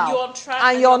somehow. And you're on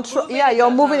track. And you're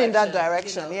moving in that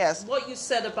direction. You know, yes. What you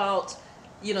said about,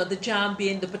 you know, the jam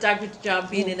being, the Badagry jam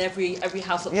being in every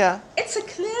household. It's a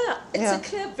clear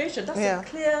vision. That's a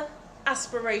clear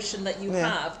aspiration that you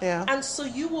have, and so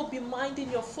you will be minding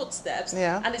your footsteps,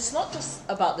 and it's not just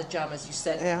about the jam, as you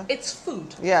said, it's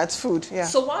food. It's food.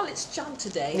 So while it's jam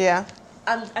today,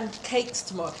 and cakes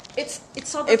tomorrow, it's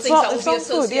other things that will be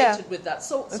associated with that.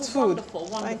 So it's food. Wonderful.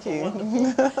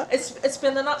 It's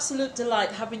been an absolute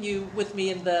delight having you with me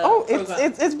in the program.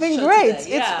 It's been great.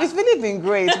 It's really been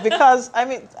great because I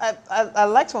mean I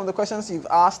liked some of the questions you've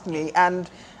asked me, and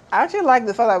I actually like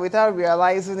the fact that without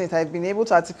realizing it, I've been able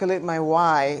to articulate my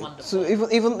why. So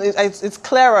even it's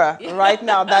clearer right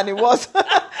now than it was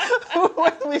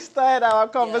when we started our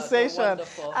conversation.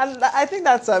 And I think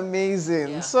that's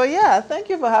amazing. So thank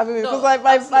you for having me, because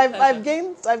I've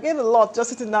gained a lot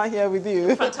just sitting down here with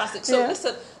you. Fantastic. So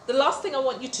listen, the last thing I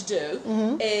want you to do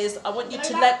is I want you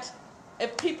to let,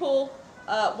 if people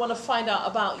want to find out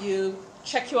about you,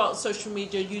 check you out on social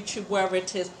media, YouTube, wherever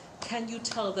it is, can you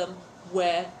tell them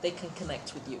where they can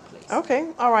connect with you, please? Okay,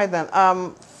 all right then.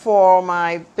 For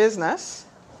my business,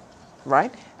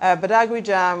 right, Badagry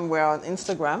Jam, we're on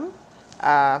Instagram,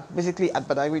 basically at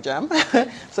Badagry Jam.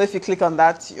 So if you click on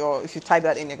that, if you type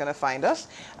that in, you're going to find us.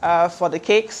 For the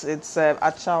cakes, it's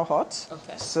at Chow Hut.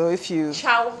 Okay. So if you...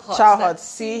 Chow Hut,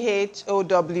 CHOWHUT.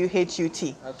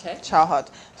 Okay. Chow Hut.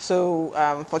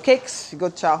 So for cakes, you go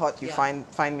to Chow Hut, you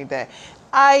find me there.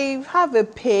 I have a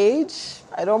page.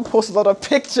 I don't post a lot of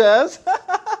pictures,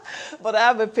 but I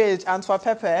have a page, Antwa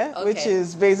Pepe, which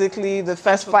is basically the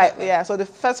first five. So the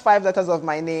first 5 letters of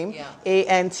my name,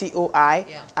 ANTOI,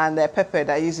 and the Pepe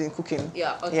that I use in cooking.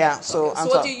 So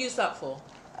what do you use that for?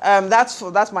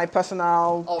 That's my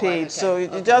personal page. So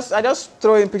I just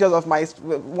throw in pictures of my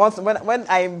when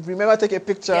I remember to take a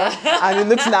picture and it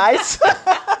looks nice.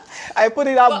 I put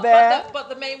it up there. But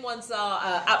the main ones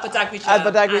are at Badagry Jam. At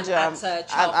Badagry Jam.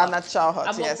 And at Chow Hut,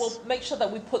 and we'll make sure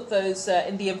that we put those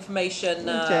in the information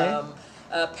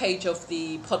page of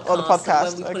the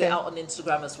podcast, when we put it out on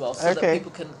Instagram as well, so that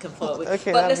people can follow it.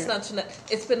 But listen, Antoinette,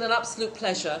 it's been an absolute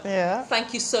pleasure.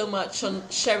 Thank you so much on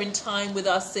sharing time with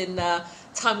us in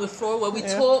Time with Flora, where we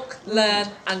talk, learn,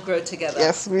 and grow together.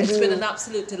 Yes, we do. It's been an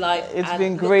absolute delight. It's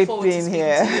been great being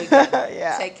here.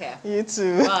 Take care. You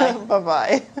too. Bye.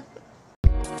 Bye-bye.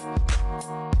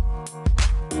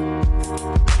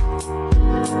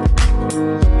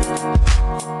 Thank you.